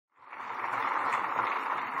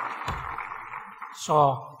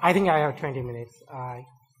So I think I have 20 minutes. I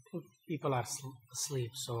think people are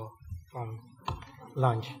asleep, so from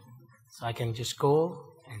lunch. So I can just go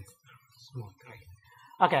and smooth,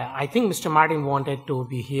 right? Okay, I think Mr. Martin wanted to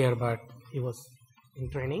be here, but he was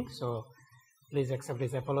in training, so please accept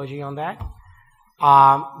his apology on that.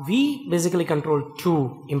 We basically control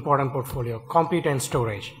two important portfolio, compute and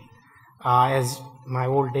storage. As my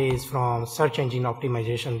old days from search engine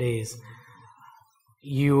optimization days,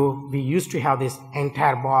 we used to have this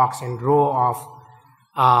entire box and row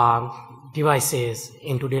of devices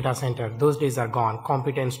into data center. Those days are gone.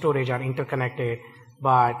 Compute and storage are interconnected,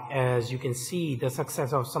 but as you can see, the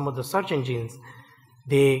success of some of the search engines,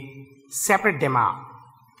 they separate them out.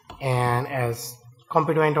 And as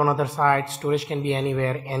compute went on other side, storage can be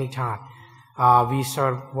anywhere, anytime. We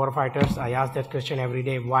serve warfighters. I ask that question every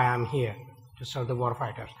day, why I'm here, to serve the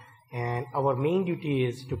warfighters. And our main duty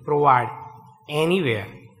is to provide anywhere,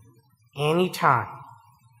 anytime,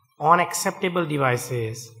 on acceptable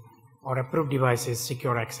devices or approved devices,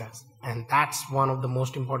 secure access. And that's one of the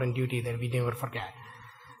most important duty that we never forget.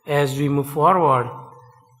 As we move forward,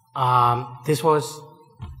 this was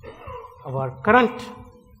our current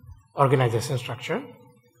organization structure.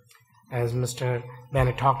 As Mr.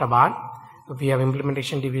 Bennett talked about, we have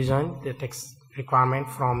implementation division that takes requirement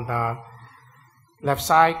from the left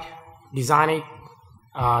side, design it,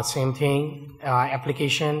 same thing,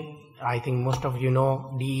 application. I think most of you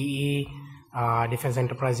know DEE, Defense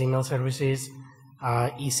Enterprise Email Services,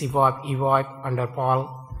 ECVOIP, EVOIP under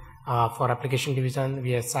Paul for application division.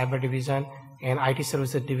 We have cyber division and IT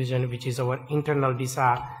services division, which is our internal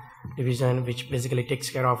DISA division, which basically takes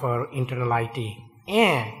care of our internal IT.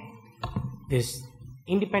 And this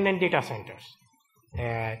independent data centers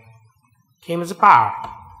that came as a part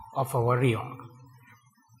of our reorg.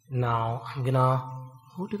 Now I'm gonna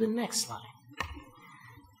go to the next slide.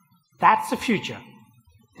 That's the future.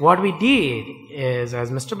 What we did is,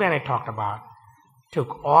 as Mr. Bennett talked about,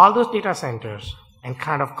 took all those data centers and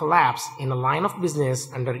kind of collapsed in a line of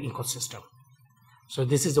business under ecosystem. So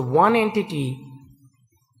this is the one entity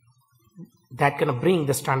that's gonna bring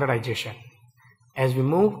the standardization. As we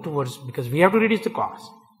move towards, because we have to reduce the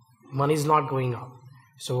cost, money is not going up.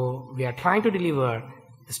 So we are trying to deliver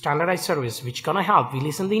the standardized service, which gonna help. We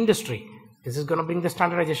listen to the industry. This is gonna bring the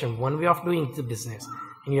standardization, one way of doing the business.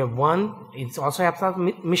 And you have one, it also helps our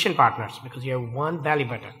mission partners because you have one value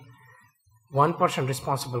button, one person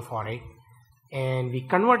responsible for it. And we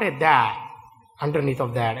converted that underneath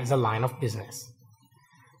of that as a line of business.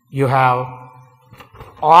 You have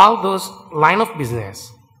all those line of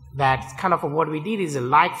business. That's kind of what we did is a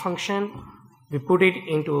like function. We put it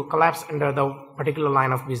into collapse under the particular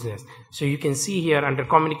line of business. So you can see here under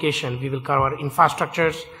communication, we will cover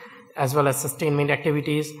infrastructures as well as sustainment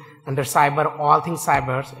activities. Under cyber, all things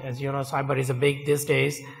cyber. As you know, cyber is a big these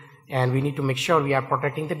days, and we need to make sure we are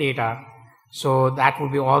protecting the data. So that will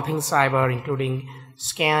be all things cyber, including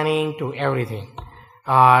scanning to everything.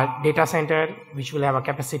 Data center, which will have a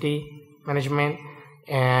capacity management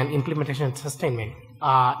and implementation sustainment.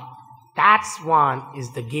 That's one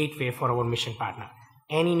is the gateway for our mission partner.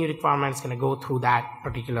 Any new requirements going to go through that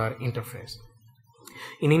particular interface.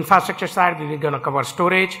 In infrastructure side, we are going to cover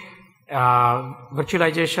storage,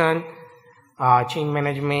 virtualization, chain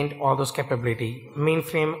management, all those capability.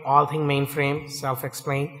 Mainframe, all thing mainframe,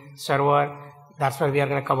 self-explained. Server, that's where we are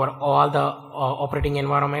going to cover all the operating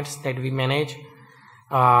environments that we manage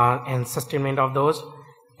and sustainment of those.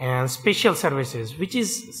 And special services, which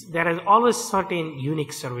is, there is always certain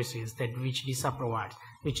unique services that which DISA provides,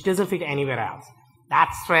 which doesn't fit anywhere else.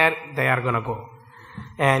 That's where they are going to go.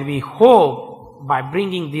 And we hope by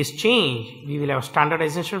bringing this change, we will have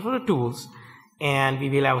standardization for the tools, and we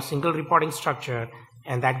will have a single reporting structure,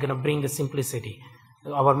 and that's going to bring the simplicity.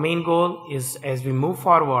 Our main goal is, as we move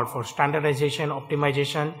forward for standardization,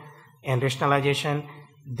 optimization, and rationalization,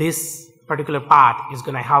 this particular path is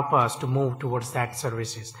going to help us to move towards that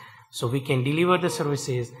services. So we can deliver the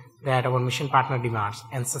services that our mission partner demands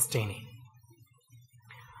and sustain it.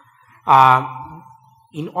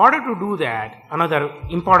 In order to do that, another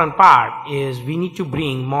important part is we need to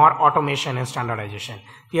bring more automation and standardization.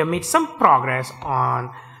 We have made some progress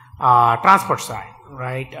on transport side,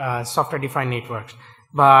 right? Software-defined networks.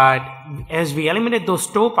 But as we eliminate those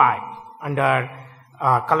stovepipe under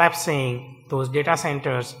collapsing those data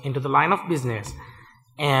centers into the line of business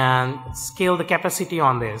and scale the capacity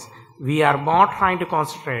on this, we are more trying to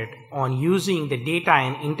concentrate on using the data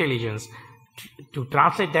and intelligence to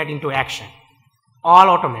translate that into action. All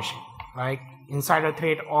automation, right? Insider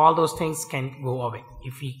threat, all those things can go away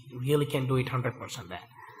if we really can do it 100%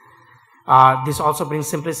 there. This also brings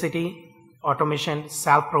simplicity, automation,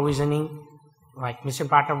 self-provisioning, like mission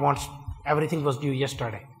partner wants everything was due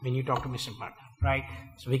yesterday when you talk to mission partner, right?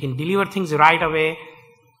 So we can deliver things right away.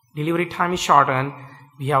 Delivery time is shortened.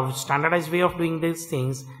 We have standardized way of doing these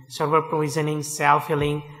things, server provisioning,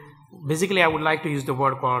 self-healing. Basically, I would like to use the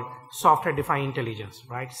word called software-defined intelligence,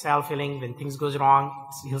 right? Self-healing, when things goes wrong,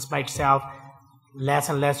 it heals by itself, less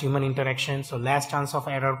and less human interaction, so less chance of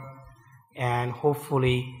error, and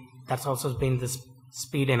hopefully that's also been the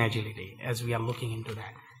speed and agility as we are looking into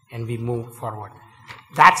that and we move forward.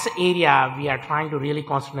 That's the area we are trying to really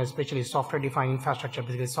concentrate, especially software-defined infrastructure,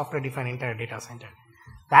 basically software-defined entire data center.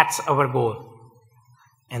 That's our goal.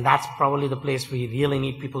 And that's probably the place we really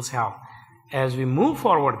need people's help. As we move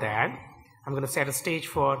forward that, I'm going to set a stage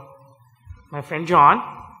for my friend John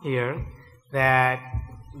here, that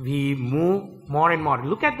we move more and more.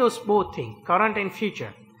 Look at those both things, current and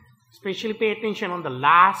future. Especially pay attention on the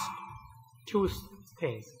last two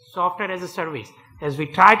things, software as a service. As we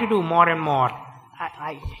try to do more and more,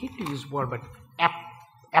 I hate to use the word, but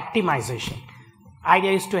optimization.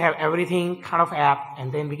 Idea is to have everything kind of app,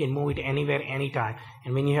 and then we can move it anywhere, anytime.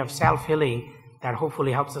 And when you have self-healing, that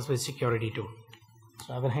hopefully helps us with security too.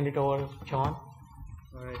 So I will hand it over to John.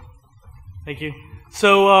 All right. Thank you.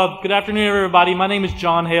 So good afternoon, everybody. My name is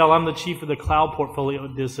John Hale. I'm the chief of the cloud portfolio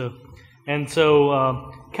at DISA. And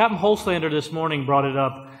so Captain Holslander this morning brought it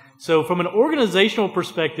up. So from an organizational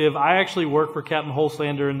perspective, I actually work for Captain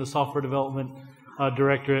Holslander in the software development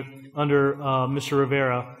directorate under Mr.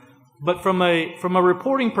 Rivera. But from a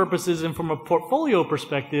reporting purposes and from a portfolio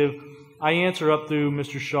perspective, I answer up through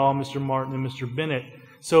Mr. Shaw, Mr. Martin, and Mr. Bennett.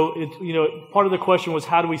 So part of the question was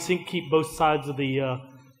how do we keep both sides of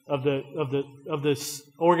this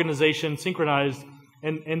organization synchronized,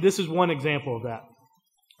 and this is one example of that.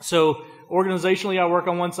 So organizationally, I work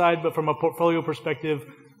on one side, but from a portfolio perspective,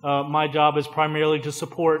 my job is primarily to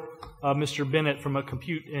support Mr. Bennett from a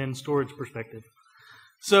compute and storage perspective.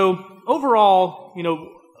 So overall,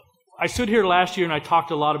 I stood here last year and I talked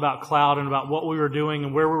a lot about cloud and about what we were doing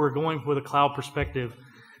and where we were going with a cloud perspective.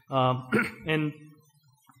 And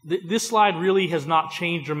this slide really has not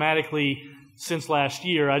changed dramatically since last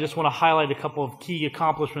year. I just want to highlight a couple of key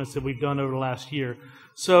accomplishments that we've done over the last year.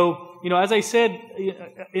 So, as I said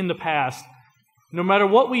in the past, no matter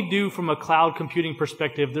what we do from a cloud computing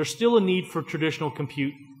perspective, there's still a need for traditional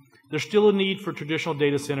compute. There's still a need for traditional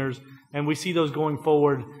data centers, and we see those going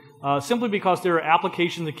forward simply because there are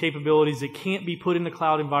applications and capabilities that can't be put in the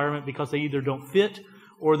cloud environment because they either don't fit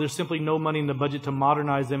or there's simply no money in the budget to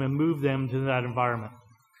modernize them and move them to that environment.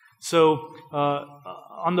 So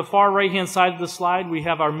on the far right-hand side of the slide, we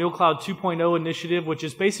have our MilCloud 2.0 initiative, which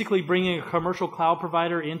is basically bringing a commercial cloud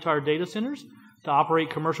provider into our data centers to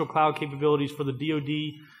operate commercial cloud capabilities for the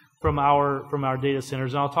DoD from our data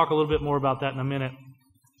centers. And I'll talk a little bit more about that in a minute.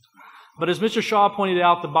 But as Mr. Shaw pointed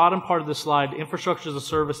out, the bottom part of the slide, infrastructure as a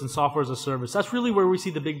service and software as a service, that's really where we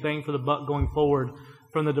see the big bang for the buck going forward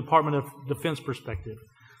from the Department of Defense perspective.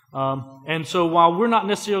 And so while we're not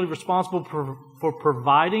necessarily responsible for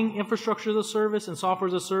providing infrastructure as a service and software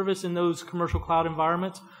as a service in those commercial cloud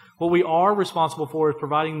environments, what we are responsible for is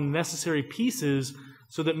providing the necessary pieces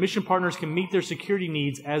so that mission partners can meet their security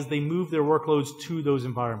needs as they move their workloads to those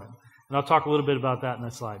environments. And I'll talk a little bit about that in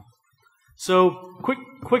that slide. So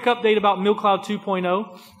quick update about MilCloud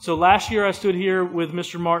 2.0. So last year I stood here with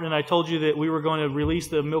Mr. Martin and I told you that we were going to release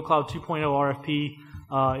the MilCloud 2.0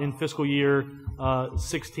 RFP in fiscal year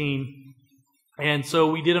 16. And so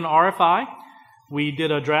we did an RFI. We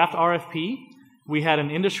did a draft RFP. We had an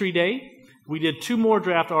industry day. We did 2 more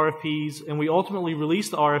draft RFPs, and we ultimately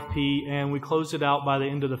released the RFP, and we closed it out by the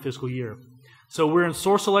end of the fiscal year. So we're in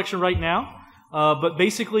source selection right now. But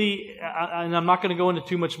basically, and I'm not going to go into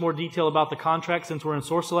too much more detail about the contract since we're in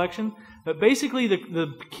source selection, but basically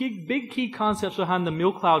the big key concepts behind the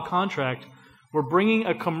MilCloud contract, we're bringing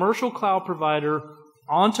a commercial cloud provider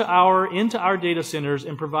into our data centers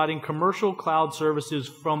and providing commercial cloud services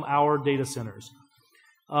from our data centers.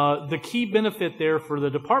 The key benefit there for the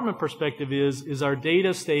department perspective is our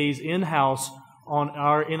data stays in-house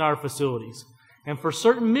in our facilities. And for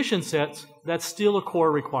certain mission sets, that's still a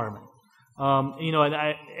core requirement.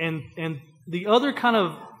 And the other kind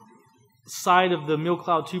of side of the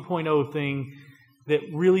MilCloud 2.0 thing that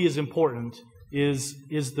really is important is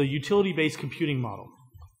the utility-based computing model.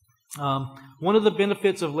 One of the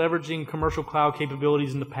benefits of leveraging commercial cloud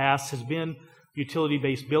capabilities in the past has been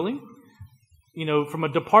utility-based billing. From a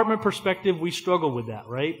department perspective, we struggle with that,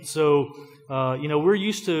 right? So, we're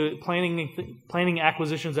used to planning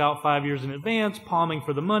acquisitions out 5 years in advance, palming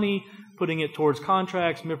for the money, putting it towards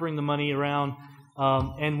contracts, mirroring the money around.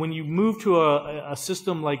 And when you move to a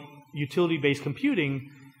system like utility-based computing,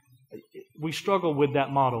 we struggle with that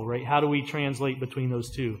model, right? How do we translate between those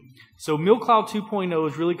two? So MilCloud 2.0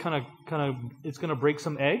 is really kind of it's going to break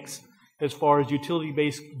some eggs as far as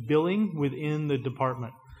utility-based billing within the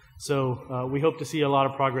department. So we hope to see a lot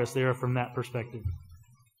of progress there from that perspective.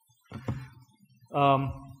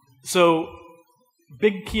 So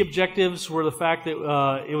big key objectives were the fact that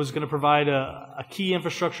it was going to provide a key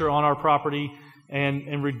infrastructure on our property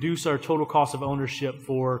and reduce our total cost of ownership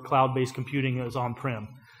for cloud-based computing as on-prem.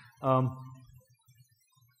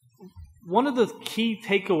 One of the key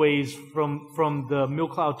takeaways from the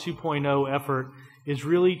MilCloud 2.0 effort is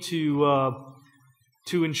really to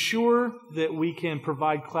ensure that we can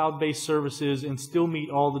provide cloud-based services and still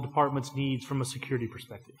meet all the department's needs from a security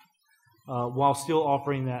perspective, while still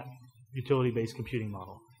offering that utility-based computing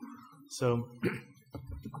model. So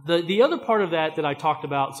the other part of that I talked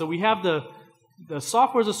about, so we have the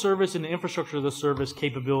software as a service and the infrastructure as a service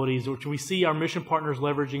capabilities, which we see our mission partners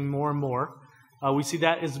leveraging more and more. We see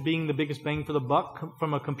that as being the biggest bang for the buck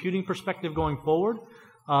from a computing perspective going forward.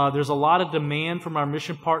 There's a lot of demand from our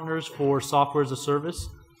mission partners for software as a service.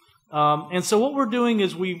 And so what we're doing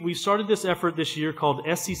is we started this effort this year called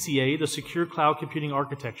SCCA, the Secure Cloud Computing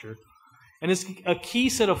Architecture. And it's a key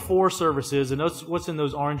set of 4 services, and that's what's in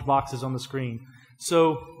those orange boxes on the screen.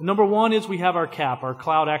 So number 1 is we have our CAP, our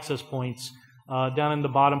cloud access points, down in the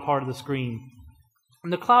bottom part of the screen.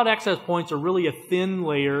 And the cloud access points are really a thin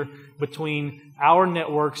layer between our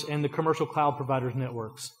networks and the commercial cloud providers'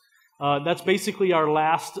 networks. That's basically our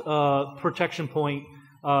last protection point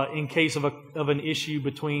in case of an issue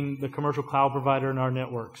between the commercial cloud provider and our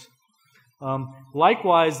networks.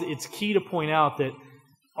 Likewise, it's key to point out that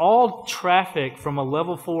all traffic from a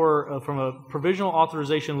level 4, from a provisional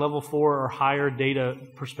authorization level 4 or higher data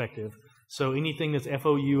perspective, so anything that's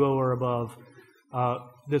FOUO or above,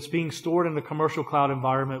 that's being stored in the commercial cloud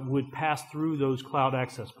environment would pass through those cloud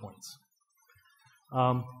access points.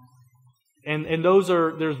 And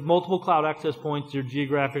there's multiple cloud access points. They're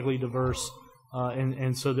geographically diverse,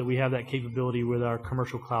 and so that we have that capability with our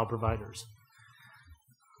commercial cloud providers.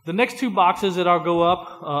 The next 2 boxes that I'll go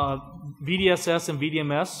up, VDSS and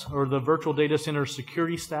VDMS, or the Virtual Data Center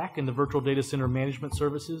Security Stack and the Virtual Data Center Management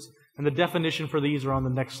Services. And the definition for these are on the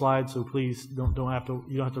next slide, so please you don't have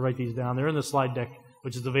to write these down. They're in the slide deck,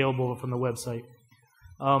 which is available from the website.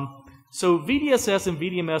 So VDSS and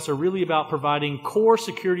VDMS are really about providing core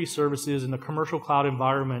security services in the commercial cloud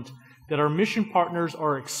environment that our mission partners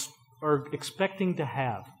are expecting to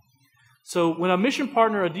have. So when a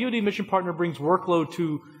DoD mission partner brings workload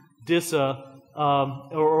to DISA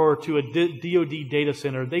or to a DoD data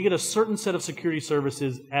center, they get a certain set of security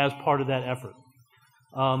services as part of that effort.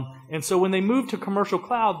 And so when they move to commercial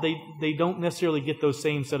cloud, they don't necessarily get those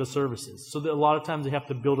same set of services. So that a lot of times they have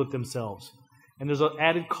to build it themselves. And there's an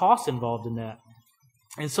added cost involved in that.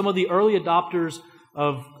 And some of the early adopters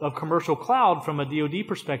of commercial cloud from a DoD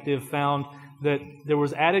perspective found that there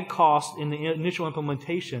was added cost in the initial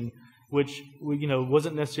implementation, which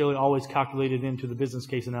wasn't necessarily always calculated into the business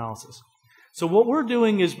case analysis. So what we're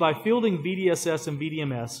doing is by fielding VDSS and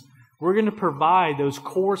VDMS, we're going to provide those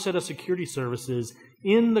core set of security services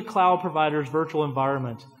in the cloud provider's virtual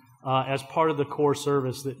environment as part of the core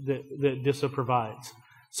service that DISA provides.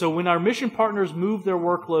 So when our mission partners move their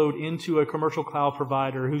workload into a commercial cloud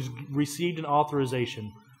provider who's received an authorization,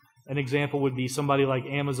 an example would be somebody like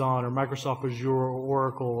Amazon or Microsoft Azure or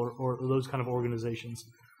Oracle or those kind of organizations.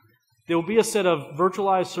 There will be a set of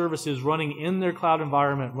virtualized services running in their cloud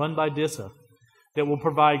environment run by DISA that will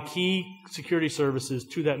provide key security services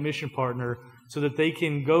to that mission partner so that they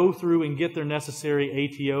can go through and get their necessary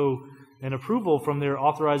ATO and approval from their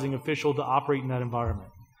authorizing official to operate in that environment.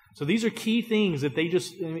 So these are key things that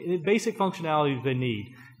basic functionality that they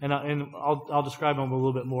need. And I'll describe them a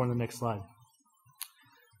little bit more in the next slide.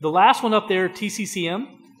 The last one up there, TCCM,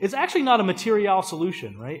 is actually not a material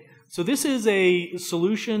solution, right? So this is a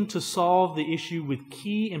solution to solve the issue with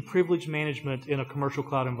key and privilege management in a commercial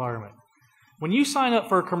cloud environment. When you sign up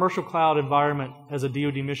for a commercial cloud environment as a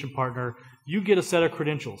DoD mission partner, you get a set of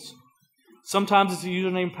credentials. Sometimes it's a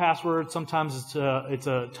username, password. Sometimes it's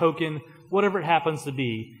a token, whatever it happens to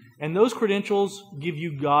be. And those credentials give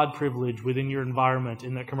you God privilege within your environment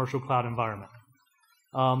in that commercial cloud environment,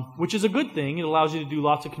 which is a good thing. It allows you to do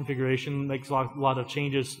lots of configuration, makes a lot of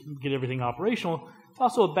changes, get everything operational. It's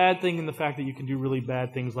also a bad thing in the fact that you can do really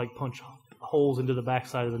bad things like punch holes into the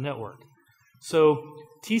backside of the network. So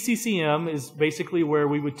TCCM is basically where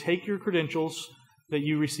we would take your credentials that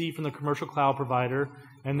you receive from the commercial cloud provider,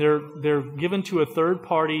 and they're given to a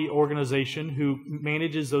third-party organization who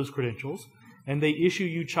manages those credentials, and they issue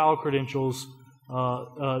you child credentials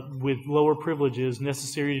with lower privileges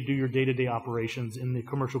necessary to do your day-to-day operations in the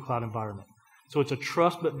commercial cloud environment. So it's a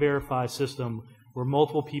trust but verify system where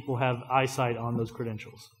multiple people have eyesight on those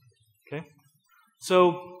credentials. Okay?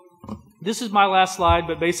 So this is my last slide,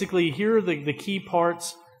 but basically here are the key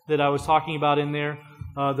parts that I was talking about in there.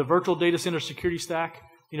 The virtual data center security stack,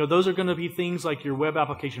 those are going to be things like your web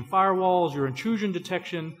application firewalls, your intrusion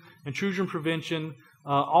detection, intrusion prevention,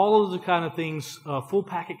 all of the kind of things. Full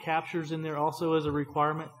packet captures in there also as a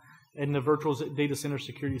requirement in the virtual data center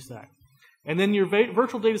security stack. And then your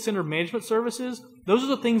virtual data center management services, those are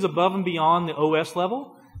the things above and beyond the OS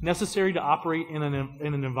level necessary to operate in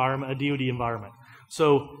an environment, a DoD environment.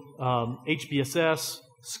 So HBSS,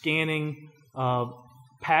 scanning,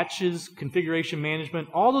 patches, configuration management,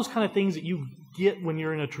 all those kind of things that you get when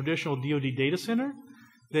you're in a traditional DoD data center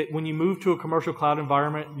that when you move to a commercial cloud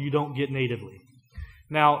environment, you don't get natively.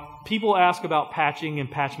 Now, people ask about patching and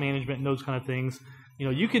patch management and those kind of things.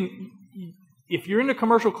 If you're in a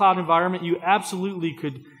commercial cloud environment, you absolutely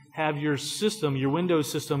could have your system, your Windows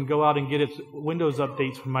system, go out and get its Windows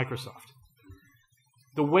updates from Microsoft.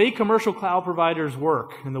 The way commercial cloud providers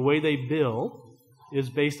work and the way they bill is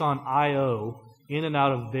based on I/O in and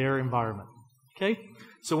out of their environment. Okay?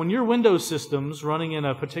 So when your Windows systems running in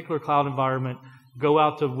a particular cloud environment go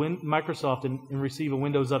out to Microsoft and receive a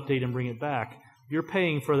Windows update and bring it back, you're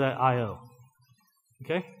paying for that I/O.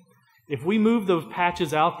 Okay? If we move those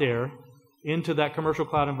patches out there into that commercial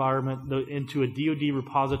cloud environment, into a DoD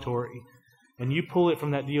repository, and you pull it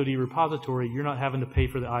from that DoD repository, you're not having to pay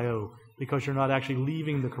for the I/O because you're not actually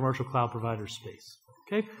leaving the commercial cloud provider space.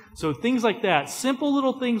 Okay? So things like that, simple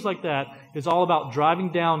little things like that, is all about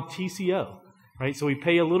driving down TCO. Right? So we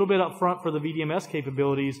pay a little bit up front for the VDMS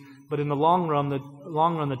capabilities, but in the long run, the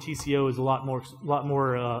TCO is a lot more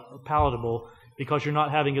palatable because you're not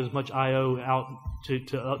having as much I/O out to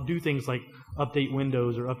do things like update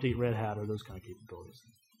Windows or update Red Hat or those kind of capabilities.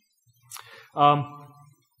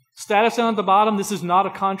 Status down at the bottom, this is not a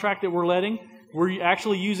contract that we're letting. We're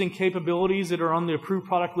actually using capabilities that are on the approved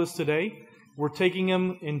product list today. We're taking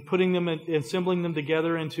them and putting them and assembling them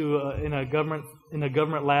together into in a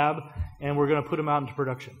government lab, and we're going to put them out into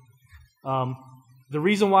production. The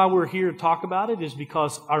reason why we're here to talk about it is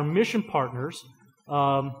because our mission partners,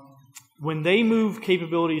 when they move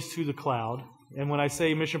capabilities to the cloud, and when I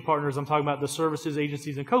say mission partners, I'm talking about the services,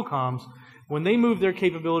 agencies, and COCOMs, when they move their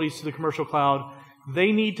capabilities to the commercial cloud,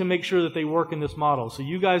 they need to make sure that they work in this model. So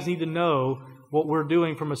you guys need to know what we're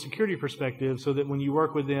doing from a security perspective so that when you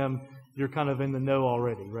work with them, you're kind of in the know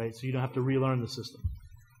already, right? So you don't have to relearn the system.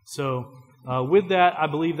 So with that, I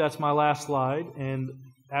believe that's my last slide. And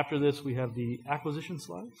after this, we have the acquisition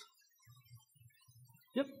slides.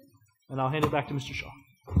 Yep. And I'll hand it back to Mr. Shah.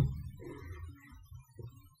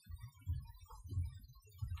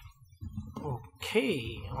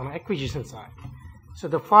 Okay, on the acquisition side. So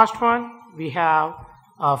the first one, we have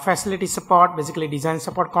facility support, basically design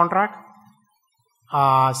support contract.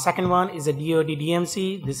 Second one is a DoD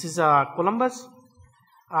DMC. This is a Columbus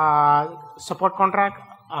support contract.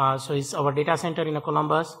 So it's our data center in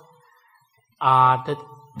Columbus. The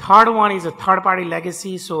third one is a third-party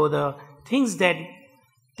legacy. So the things that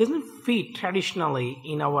doesn't fit traditionally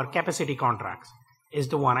in our capacity contracts is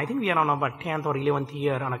the one. I think we are on about 10th or 11th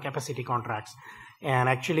year on our capacity contracts. And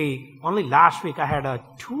actually, only last week I had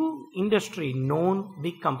two industry known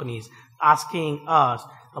big companies asking us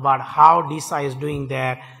about how DISA is doing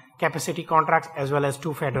their capacity contracts as well as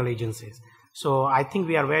two federal agencies. So I think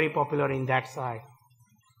we are very popular in that side.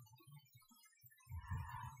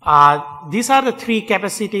 These are the three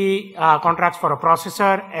capacity contracts for a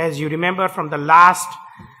processor. As you remember from the last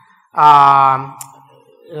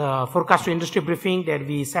forecast to industry briefing that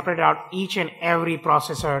we separated out each and every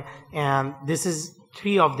processor, and this is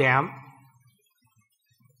three of them.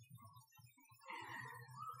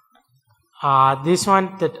 This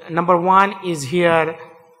one, number one is here,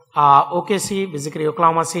 OKC, basically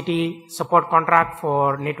Oklahoma City support contract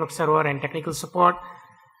for network server and technical support.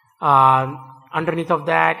 Underneath of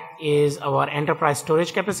that is our enterprise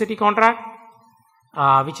storage capacity contract,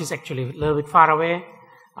 which is actually a little bit far away.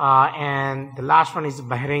 And the last one is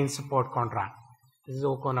Bahrain support contract. This is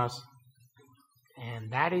Okonos. And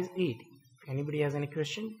that is it. If anybody has any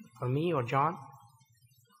question for me or John?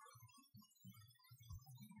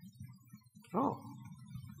 Oh.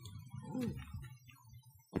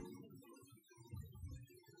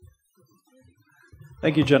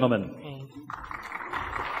 Thank you, gentlemen.